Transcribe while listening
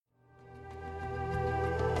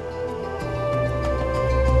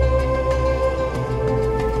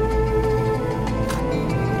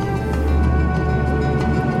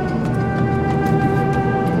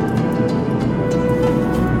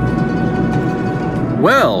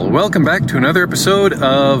Well, welcome back to another episode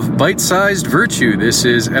of Bite-Sized Virtue. This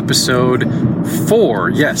is episode 4,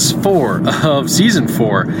 yes, 4 of season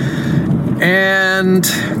 4. And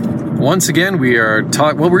once again, we're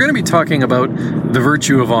going to be talking about the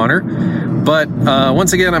virtue of honor. But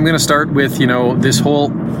once again, I'm going to start with, this whole...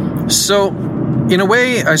 So, in a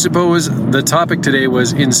way, I suppose the topic today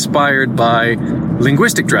was inspired by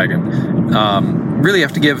Linguistic Dragon. Really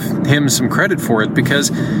have to give him some credit for it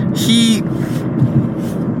because he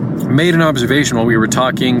made an observation while we were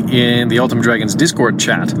talking in the Ultimate Dragons Discord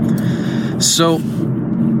chat. So,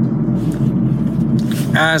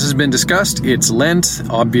 as has been discussed, it's Lent.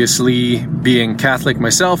 Obviously, being Catholic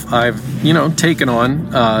myself, I've, taken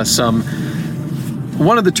on some...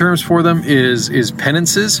 One of the terms for them is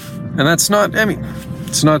penances, and that's not,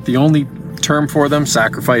 it's not the only term for them.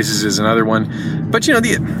 Sacrifices is another one. But,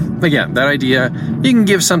 again, that idea, you can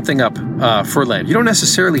give something up for Lent. You don't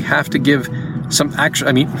necessarily have to give some actual,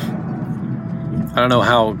 I don't know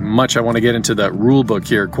how much I want to get into the rule book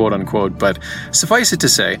here, quote unquote, but suffice it to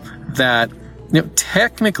say that,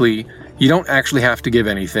 technically, you don't actually have to give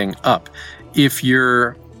anything up. If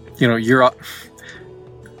you're, the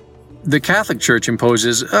Catholic Church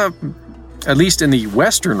imposes, at least in the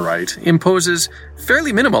Western Rite, imposes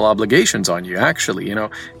fairly minimal obligations on you, actually.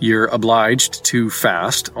 You're obliged to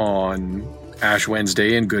fast on Ash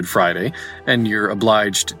Wednesday and Good Friday, and you're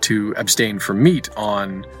obliged to abstain from meat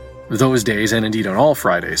on those days, and indeed on all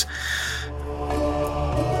Fridays.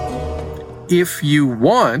 If you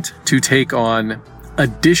want to take on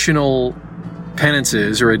additional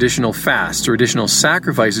penances or additional fasts or additional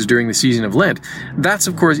sacrifices during the season of Lent, that's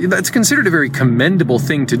considered a very commendable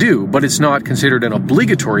thing to do, but it's not considered an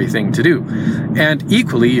obligatory thing to do. And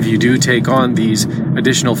equally, if you do take on these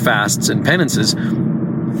additional fasts and penances,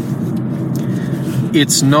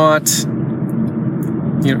 it's not,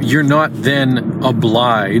 you're not then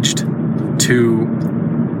obliged to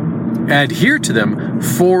adhere to them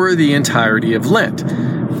for the entirety of Lent.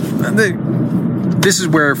 This is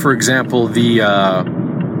where, for example, the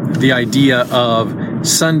idea of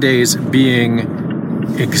Sundays being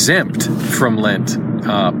exempt from Lent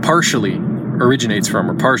partially originates from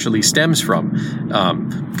or partially stems from.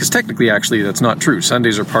 Because technically, actually, that's not true.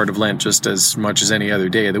 Sundays are part of Lent just as much as any other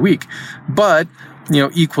day of the week. But,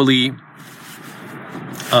 equally,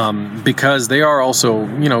 because they are also,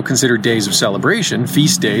 considered days of celebration,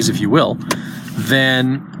 feast days, if you will,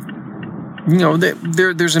 then...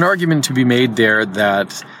 there's an argument to be made there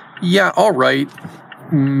that, yeah, all right,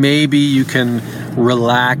 maybe you can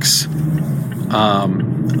relax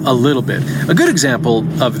a little bit. A good example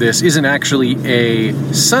of this isn't actually a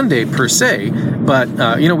Sunday per se, but,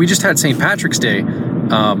 we just had St. Patrick's Day,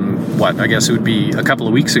 I guess it would be a couple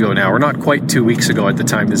of weeks ago now, or not quite 2 weeks ago at the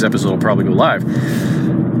time this episode will probably go live.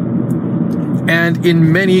 And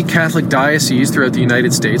in many Catholic dioceses throughout the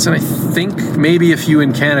United States, and I think maybe a few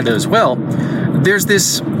in Canada as well, there's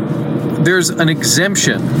an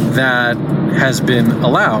exemption that has been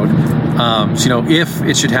allowed. If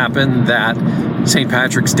it should happen that St.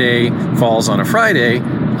 Patrick's Day falls on a Friday,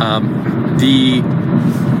 the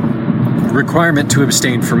requirement to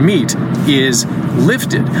abstain from meat is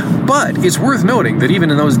lifted. But it's worth noting that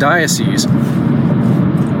even in those dioceses,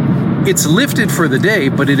 it's lifted for the day,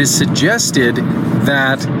 but it is suggested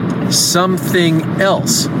that something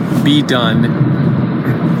else be done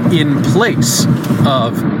in place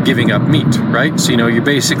of giving up meat, right? So, you're not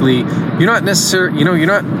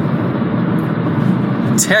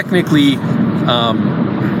technically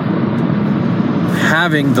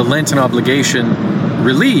having the Lenten obligation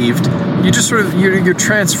relieved. You just you're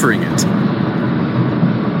transferring it.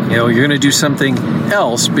 You're going to do something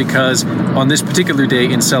else because on this particular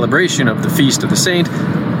day in celebration of the Feast of the Saint,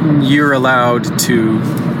 you're allowed to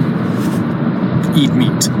eat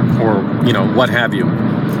meat or, what have you.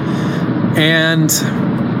 And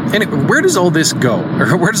where does all this go?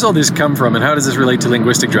 Or where does all this come from? And how does this relate to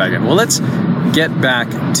Linguistic Dragon? Well, let's get back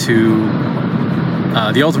to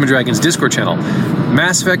the Ultimate Dragons Discord channel.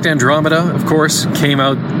 Mass Effect Andromeda, of course, came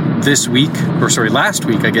out last week,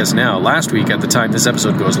 I guess now. Last week at the time this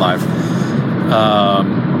episode goes live.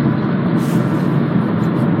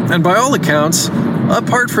 And by all accounts,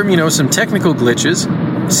 apart from, some technical glitches,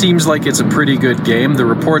 seems like it's a pretty good game. The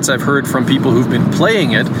reports I've heard from people who've been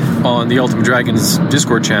playing it on the Ultimate Dragons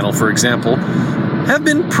Discord channel, for example, have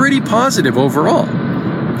been pretty positive overall.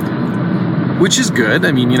 Which is good.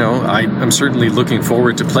 I'm certainly looking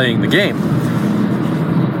forward to playing the game.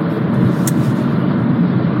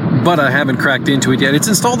 but I haven't cracked into it yet. It's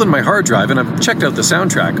installed on my hard drive, and I've checked out the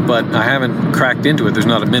soundtrack, but I haven't cracked into it. There's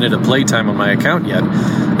not a minute of playtime on my account yet,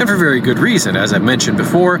 and for very good reason. As I mentioned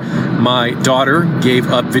before, my daughter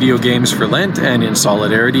gave up video games for Lent, and in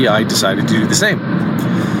solidarity, I decided to do the same.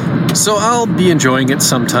 So I'll be enjoying it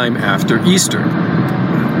sometime after Easter.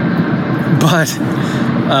 But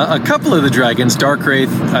a couple of the dragons,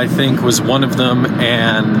 Darkwraith, I think, was one of them,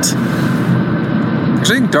 and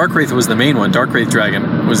actually, I think Darkwraith was the main one. Darkwraith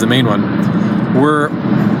Dragon was the main one. We're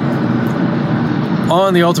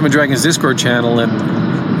on the Ultimate Dragons Discord channel,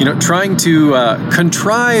 and trying to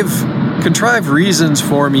contrive reasons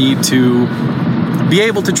for me to be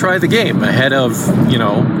able to try the game ahead of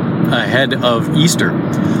Easter.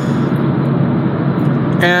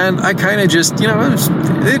 And I kind of just,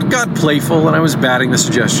 it got playful, and I was batting the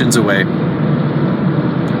suggestions away.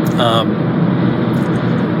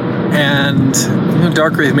 And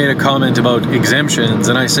Darkwraith made a comment about exemptions,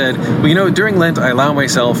 and I said, well, during Lent, I allow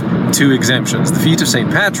myself 2 exemptions. The Feast of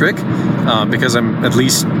St. Patrick, because I'm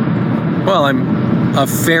I'm a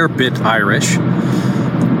fair bit Irish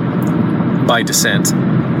by descent.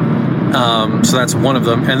 So that's one of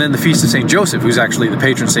them. And then the Feast of St. Joseph, who's actually the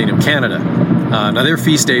patron saint of Canada. Now, their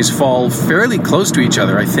feast days fall fairly close to each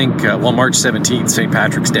other. I think, March 17th, St.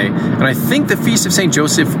 Patrick's Day. And I think the Feast of St.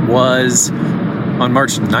 Joseph was on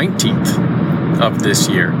March 19th of this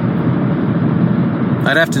year.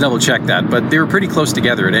 I'd have to double check that, but they were pretty close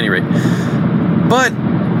together at any rate. But,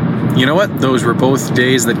 you know what? Those were both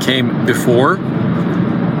days that came before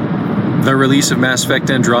the release of Mass Effect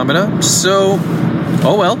Andromeda. So,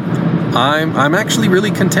 oh well. I'm actually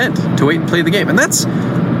really content to wait and play the game. And that's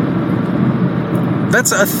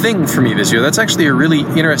a thing for me this year. That's actually a really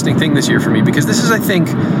interesting thing this year for me, because this is, I think,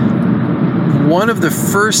 one of the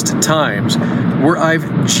first times where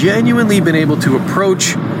I've genuinely been able to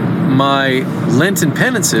approach my Lenten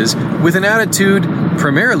penances with an attitude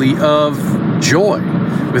primarily of joy,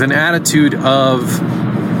 with an attitude of,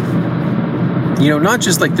 not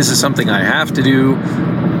just like this is something I have to do,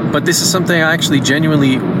 but this is something I actually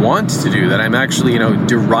genuinely want to do, that I'm actually,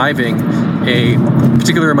 deriving a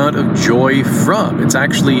particular amount of joy from. It's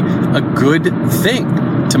actually a good thing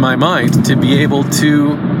to my mind to be able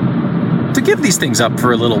to give these things up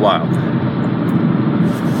for a little while.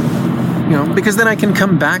 Because then I can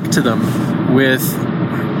come back to them with,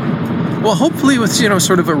 well, hopefully with,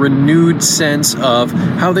 sort of a renewed sense of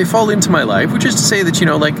how they fall into my life, which is to say that,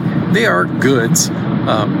 they are goods.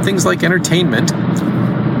 Things like entertainment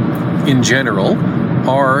in general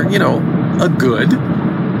are, a good,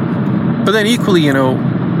 but then equally,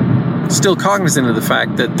 still cognizant of the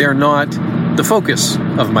fact that they're not the focus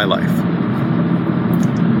of my life.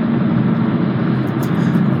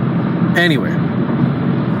 Anyway,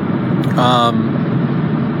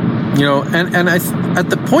 and at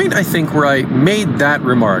the point, I think, where I made that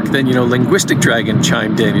remark, then, Linguistic Dragon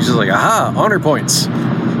chimed in. He's just like, aha, honor points.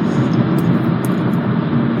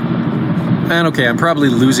 And okay, I'm probably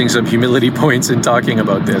losing some humility points in talking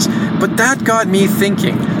about this, but that got me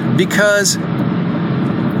thinking, because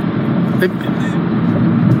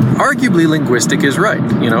arguably Linguistic is right.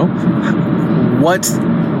 What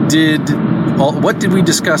did we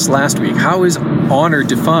discuss last week? How is honor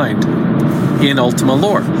defined in Ultima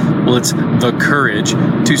lore? Well, it's the courage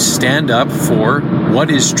to stand up for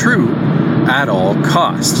what is true at all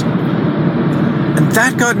costs. And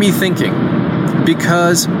that got me thinking,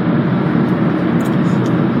 because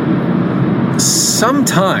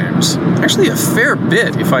sometimes, actually a fair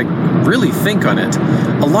bit, if I really think on it,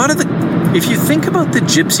 if you think about the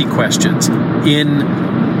gypsy questions in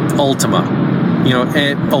Ultima,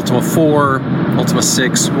 Ultima 4, Ultima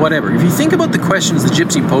 6, whatever, if you think about the questions the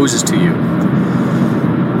gypsy poses to you,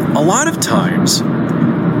 a lot of times,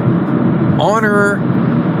 honor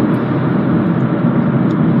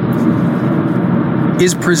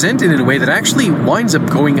is presented in a way that actually winds up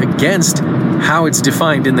going against how it's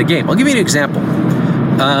defined in the game. I'll give you an example.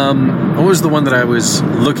 What was the one that I was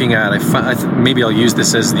looking at? Maybe I'll use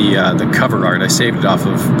this as the cover art. I saved it off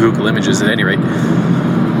of Google Images at any rate.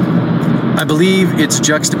 I believe it's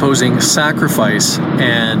juxtaposing sacrifice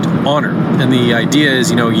and honor. And the idea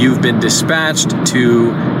is, you've been dispatched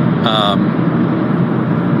to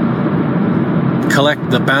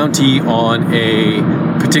collect the bounty on a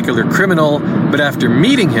particular criminal, but after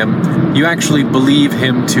meeting him, you actually believe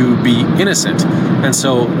him to be innocent. And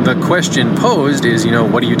so the question posed is,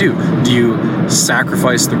 what do? Do you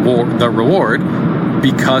sacrifice the reward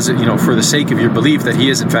because, for the sake of your belief that he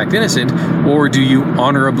is in fact innocent, or do you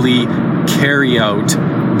honorably carry out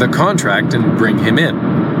the contract and bring him in?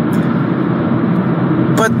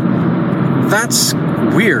 But that's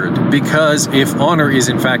weird, because if honor is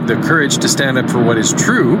in fact the courage to stand up for what is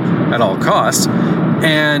true at all costs,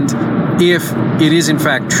 and if it is in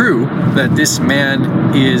fact true that this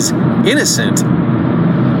man is innocent,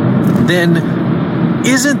 then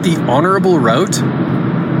isn't the honorable route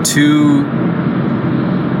to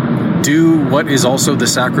do what is also the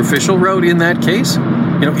sacrificial route in that case?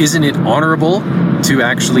 Isn't it honorable to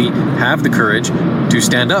actually have the courage to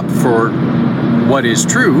stand up for what is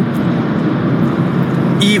true,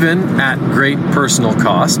 even at great personal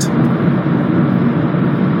cost,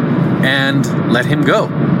 and let him go?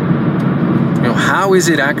 How is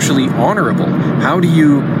it actually honorable? How do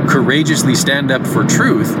you courageously stand up for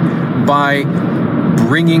truth by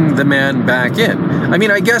bringing the man back in? I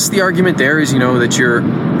mean, I guess the argument there is, that you're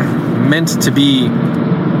meant to be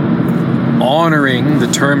honoring the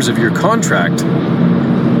terms of your contract.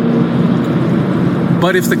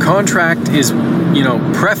 But if the contract is,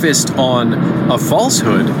 prefaced on a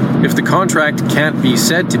falsehood, if the contract can't be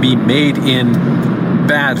said to be made in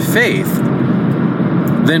bad faith,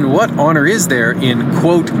 then what honor is there in,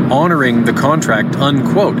 quote, honoring the contract,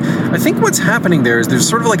 unquote? I think what's happening there is there's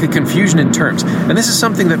sort of like a confusion in terms. And this is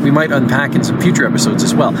something that we might unpack in some future episodes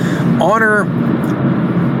as well.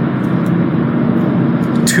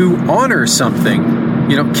 To honor something,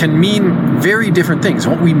 can mean very different things.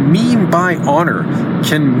 What we mean by honor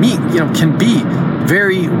can be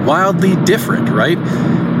very wildly different, right?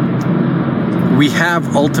 We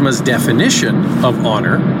have Ultima's definition of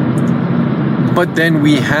honor, but then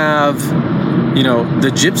we have,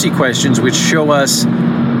 the Gypsy questions, which show us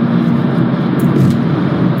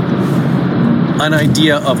an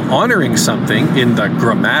idea of honoring something in the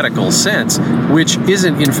grammatical sense, which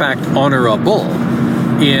isn't in fact honorable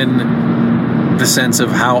in the sense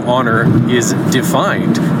of how honor is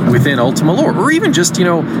defined within Ultima lore, or even just,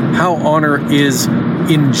 how honor is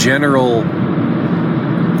in general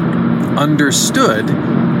understood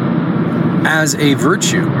as a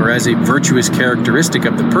virtue or as a virtuous characteristic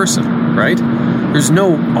of the person, right? There's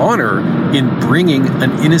no honor in bringing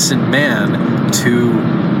an innocent man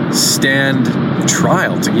to stand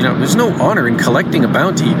trial. There's no honor in collecting a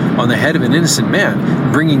bounty on the head of an innocent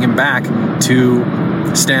man, bringing him back to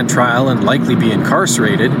stand trial and likely be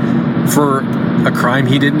incarcerated for a crime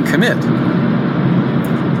he didn't commit.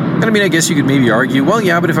 And I mean, I guess you could maybe argue, well,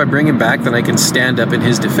 yeah, but if I bring him back, then I can stand up in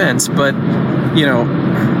his defense. But,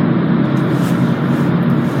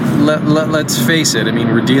 let's face it. I mean,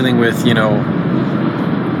 we're dealing with,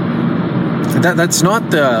 that's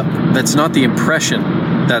not the impression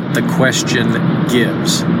that the question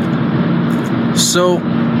gives. So,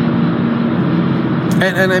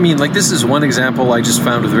 and I mean, like, this is one example I just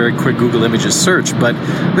found with a very quick Google Images search, but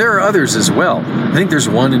there are others as well. I think there's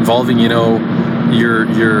one involving, your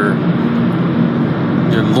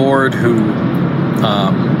lord who,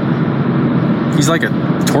 he's like a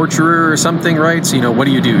torturer or something, right? So, what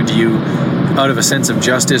do? Do you, out of a sense of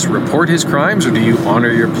justice, report his crimes, or do you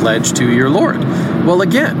honor your pledge to your lord? Well,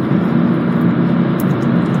 again,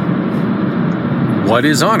 what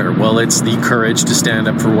is honor? Well, it's the courage to stand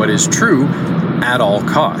up for what is true at all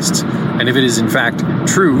costs. And if it is in fact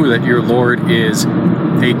true that your lord is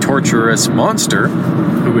a torturous monster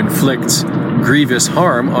who inflicts grievous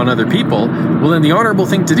harm on other people, well, then the honorable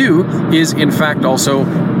thing to do is in fact also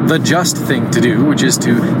the just thing to do, which is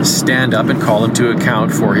to stand up and call him to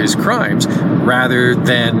account for his crimes, rather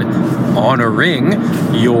than honoring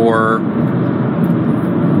your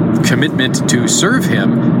commitment to serve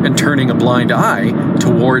him and turning a blind eye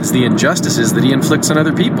towards the injustices that he inflicts on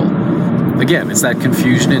other people. Again, it's that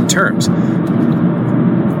confusion in terms.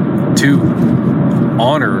 To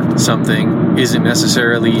honor something isn't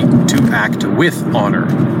necessarily to act with honor.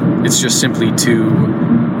 It's just simply to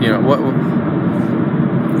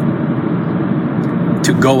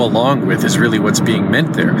go along with is really what's being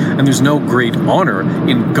meant there. And there's no great honor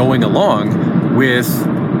in going along with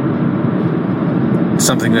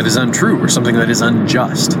something that is untrue or something that is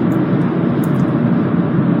unjust.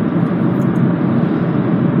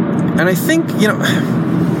 And I think,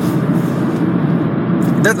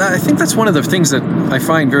 I think that's one of the things that I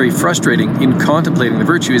find very frustrating in contemplating the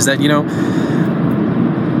virtue is that,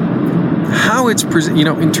 how it's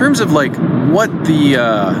in terms of like what the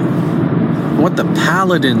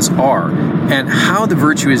paladins are and how the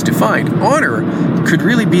virtue is defined. Honor could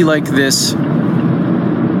really be like this,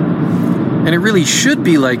 and it really should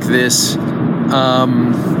be like this.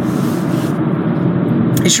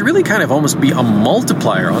 It should really kind of almost be a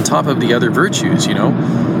multiplier on top of the other virtues,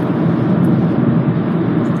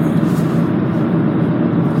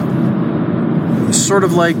 sort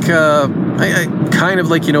of like, I kind of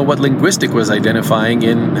like, what Linguistic was identifying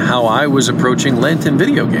in how I was approaching Lent in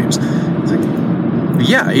video games. It's like,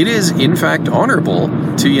 yeah, it is in fact honorable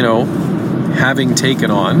to, having taken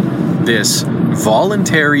on this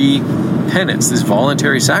voluntary penance, this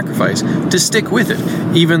voluntary sacrifice, to stick with it,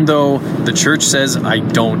 even though the church says I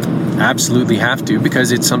don't absolutely have to,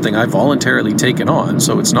 because it's something I've voluntarily taken on.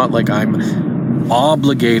 So it's not like I'm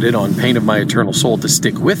obligated on pain of my eternal soul to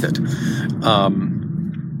stick with it.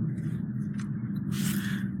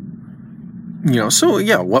 So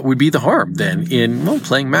yeah, what would be the harm then in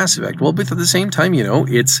playing Mass Effect? Well, but at the same time,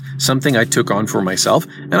 it's something I took on for myself,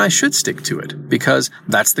 and I should stick to it, because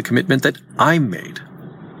that's the commitment that I made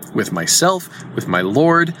with myself, with my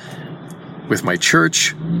Lord, with my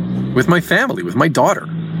church, with my family, with my daughter.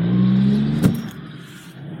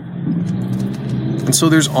 And so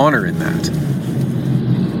there's honor in that.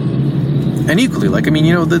 And equally,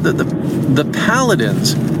 the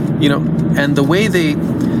paladins, and the way they...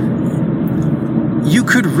 You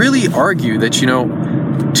could really argue that,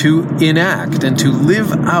 to enact and to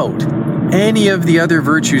live out any of the other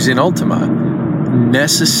virtues in Ultima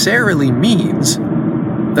necessarily means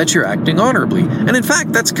that you're acting honorably. And in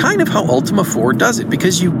fact, that's kind of how Ultima 4 does it,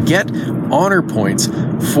 because you get honor points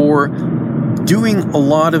for doing a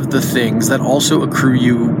lot of the things that also accrue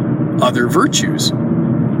you other virtues.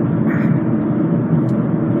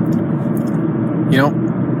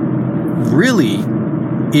 Really,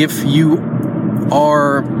 if you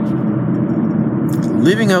are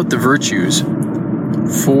living out the virtues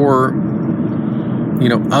for,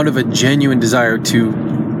 out of a genuine desire to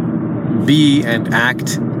be and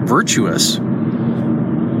act virtuous,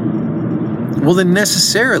 well, then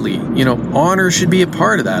necessarily, honor should be a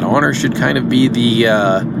part of that. Honor should kind of be the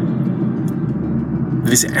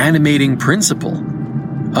this animating principle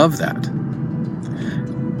of that.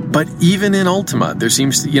 But even in Ultima, there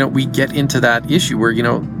seems to, we get into that issue where,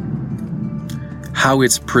 how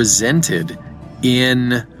it's presented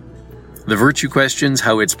in the virtue questions,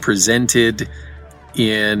 how it's presented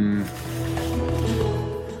in,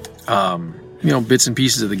 bits and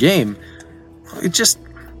pieces of the game,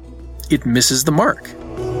 it misses the mark.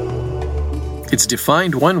 It's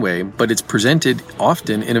defined one way, but it's presented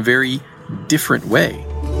often in a very different way.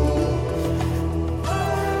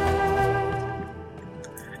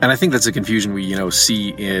 And I think that's a confusion we, see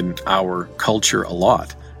in our culture a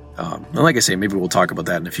lot. And like I say, maybe we'll talk about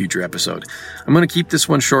that in a future episode. I'm going to keep this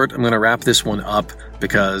one short. I'm going to wrap this one up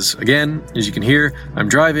because, again, as you can hear, I'm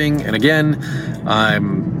driving. And again,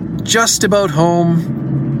 I'm just about home.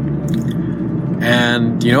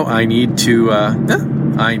 And, I need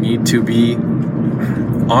to be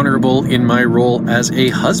honorable in my role as a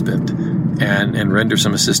husband. And render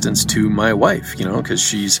some assistance to my wife, because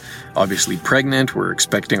she's obviously pregnant. We're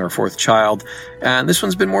expecting our fourth child. And this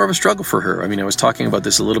one's been more of a struggle for her. I was talking about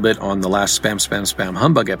this a little bit on the last Spam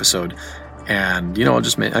Humbug episode. And,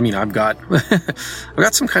 I've got I've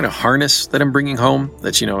got some kind of harness that I'm bringing home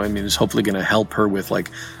that, is hopefully going to help her with like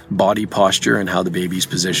body posture and how the baby's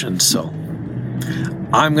positioned. So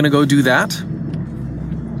I'm going to go do that.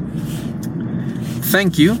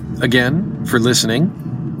 Thank you again for listening.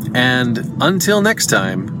 And until next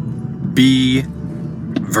time, be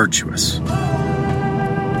virtuous.